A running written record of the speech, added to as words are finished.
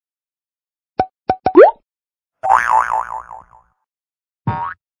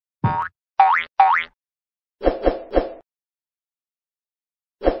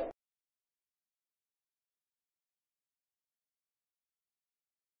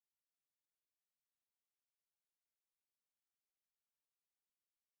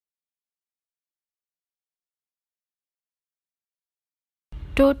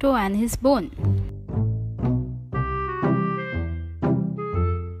Toto and his bone.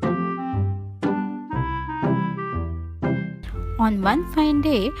 On one fine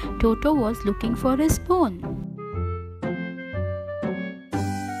day, Toto was looking for his bone.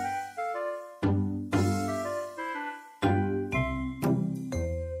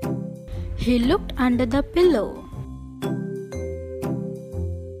 He looked under the pillow.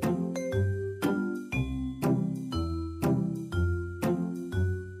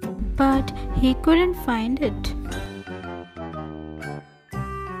 But he couldn't find it.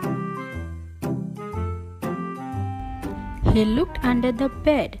 He looked under the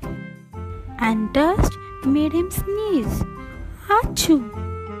bed, and dust made him sneeze. Achoo!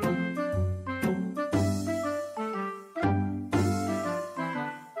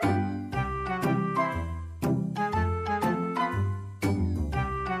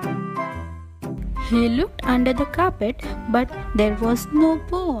 He looked under the carpet, but there was no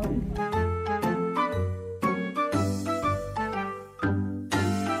bone.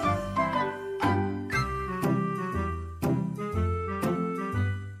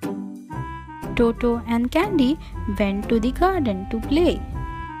 Toto and Candy went to the garden to play.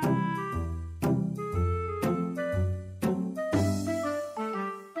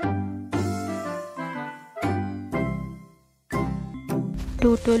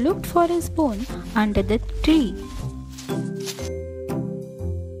 Toto looked for his bone under the tree.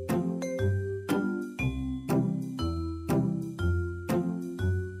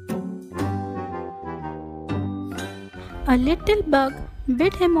 A little bug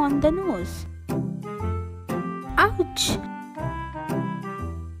bit him on the nose. Ouch!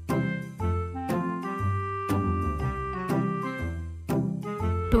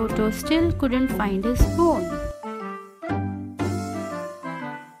 Toto still couldn't find his bone.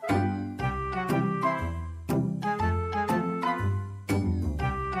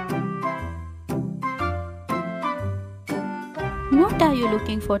 What are you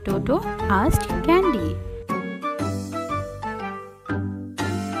looking for, Toto? Asked Candy.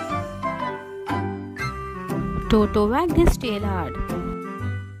 Toto wagged his tail hard.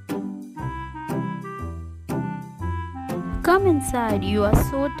 Come inside, you are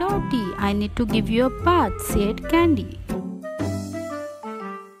so dirty. I need to give you a bath, said Candy.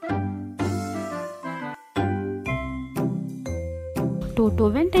 Toto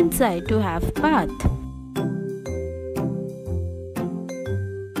went inside to have bath.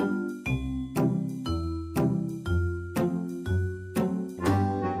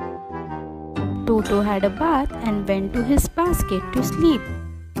 Toto had a bath and went to his basket to sleep.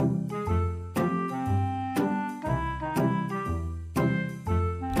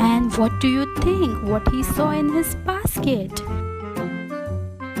 And what do you think what he saw in his basket?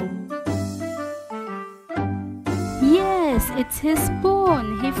 Yes, it's his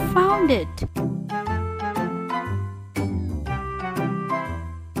bone. He found it.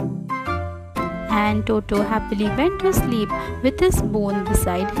 And Toto happily went to sleep with his bone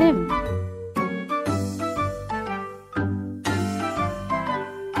beside him.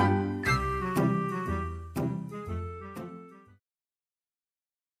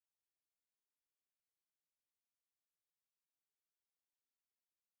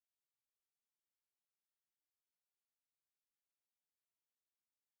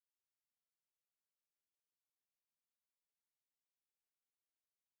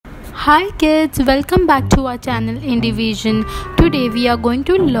 Hi kids, welcome back to our channel Indivision. Today we are going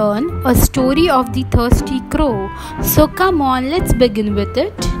to learn a story of the thirsty crow. So come on, let's begin with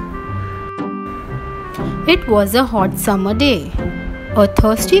it. It was a hot summer day. A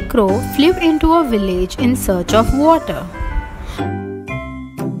thirsty crow flew into a village in search of water.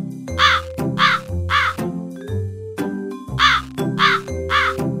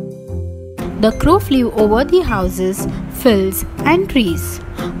 The crow flew over the houses, fields and trees,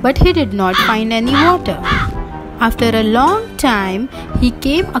 but he did not find any water. After a long time, he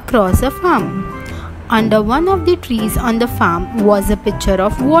came across a farm. Under one of the trees on the farm was a pitcher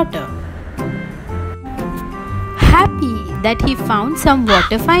of water. Happy that he found some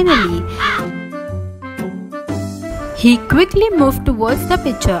water finally, he quickly moved towards the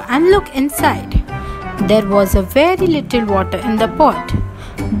pitcher and looked inside. There was a very little water in the pot.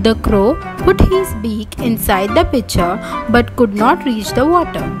 The crow put his beak inside the pitcher but could not reach the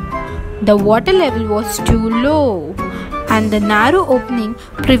water. The water level was too low, and the narrow opening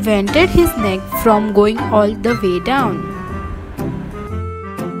prevented his neck from going all the way down.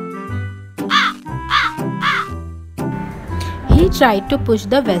 He tried to push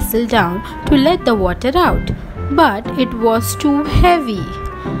the vessel down to let the water out, but it was too heavy.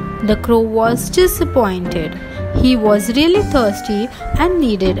 The crow was disappointed. He was really thirsty and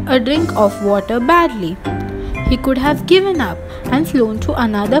needed a drink of water badly. He could have given up and flown to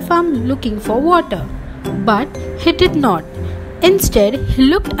another farm looking for water, but he did not. Instead, he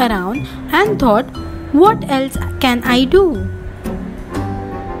looked around and thought, "What else can I do?"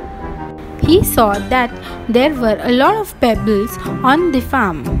 He saw that there were a lot of pebbles on the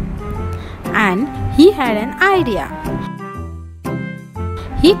farm, and he had an idea.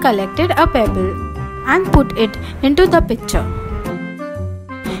 He collected a pebble and put it into the pitcher.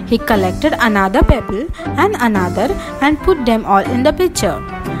 He collected another pebble and another and put them all in the pitcher.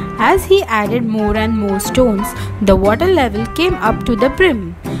 As he added more and more stones, the water level came up to the brim.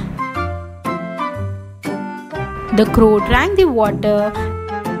 The crow drank the water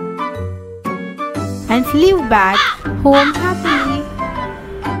and flew back home happily.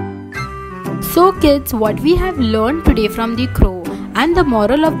 So kids, what we have learned today from the crow, and the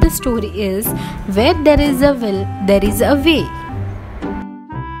moral of the story is, where there is a will, there is a way.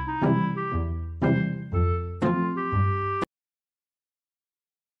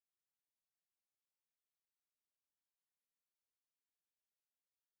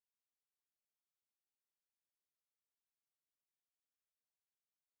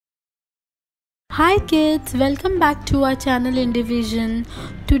 Hi kids, welcome back to our channel in Division.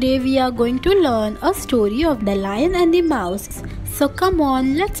 Today we are going to learn a story of the lion and the mouse. So come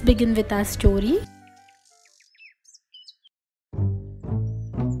on, let's begin with our story.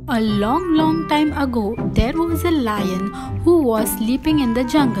 A long time ago, there was a lion who was sleeping in the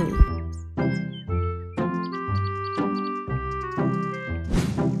jungle.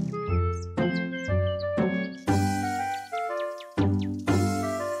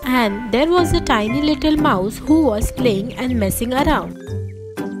 And there was a tiny little mouse who was playing and messing around.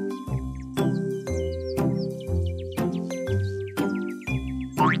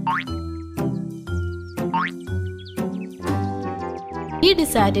 He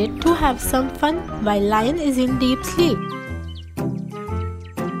decided to have some fun while lion is in deep sleep.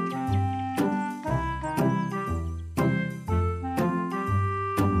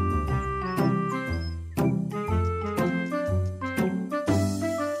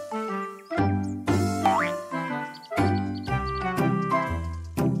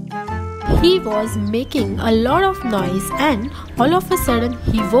 He was making a lot of noise and all of a sudden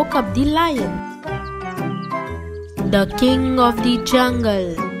he woke up the lion, the king of the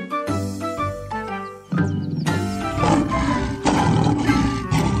jungle.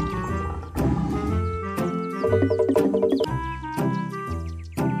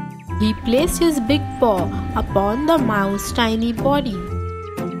 He placed his big paw upon the mouse's tiny body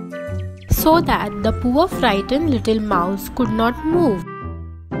so that the poor frightened little mouse could not move.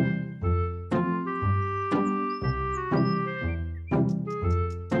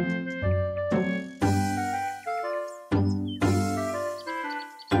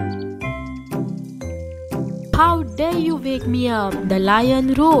 "How dare you wake me up?" the lion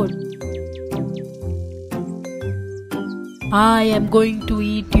roared. "I am going to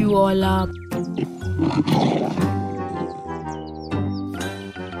eat you all up."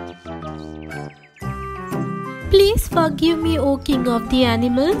 "Please forgive me, O king of the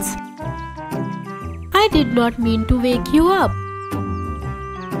animals. I did not mean to wake you up.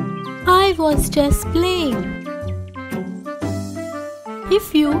 I was just playing. If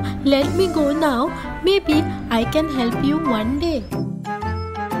you let me go now, maybe I can help you one day."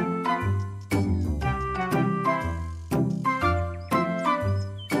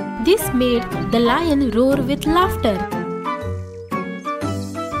 This made the lion roar with laughter.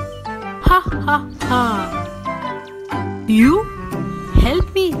 "Ha ha ha! You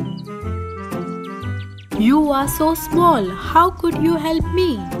help me? You are so small. How could you help me?"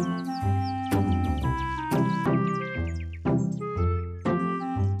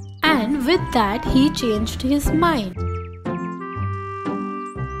 And with that, he changed his mind.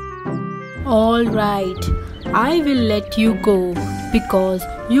 "All right, I will let you go because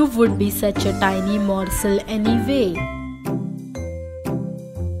you would be such a tiny morsel anyway.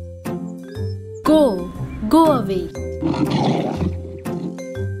 Go away."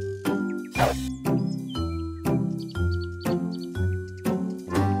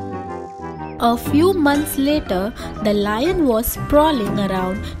 A few months later, the lion was sprawling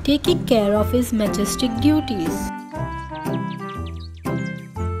around taking care of his majestic duties,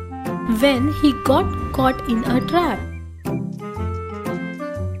 when he got caught in a trap.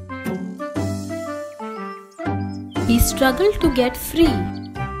 He struggled to get free.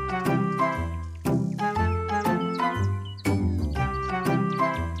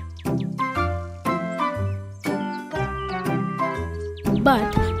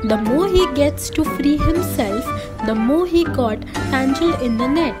 But The more he gets to free himself, the more he got tangled in the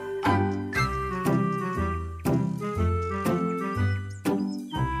net.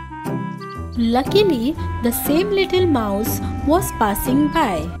 Luckily, the same little mouse was passing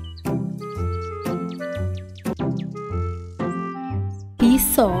by. He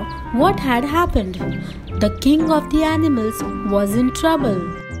saw what had happened. The king of the animals was in trouble.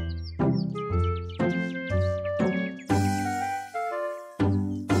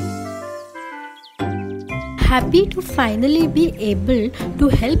 Happy to finally be able to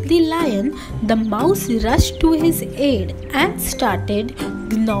help the lion, the mouse rushed to his aid and started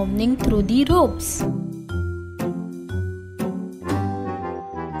gnawing through the ropes.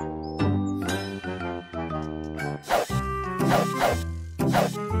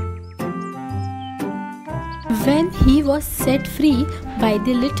 When he was set free by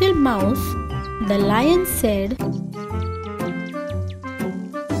the little mouse, the lion said,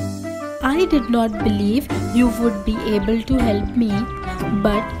 "I did not believe you would be able to help me,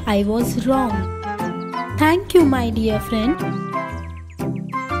 but I was wrong. Thank you, my dear friend."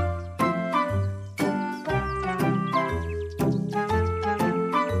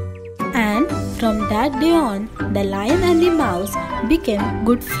 And from that day on, the lion and the mouse became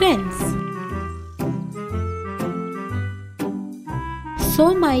good friends. So,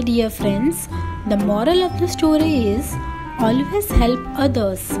 my dear friends, the moral of the story is always help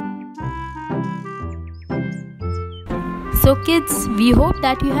others. So kids, we hope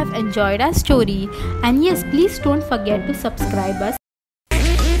that you have enjoyed our story, and yes, please don't forget to subscribe us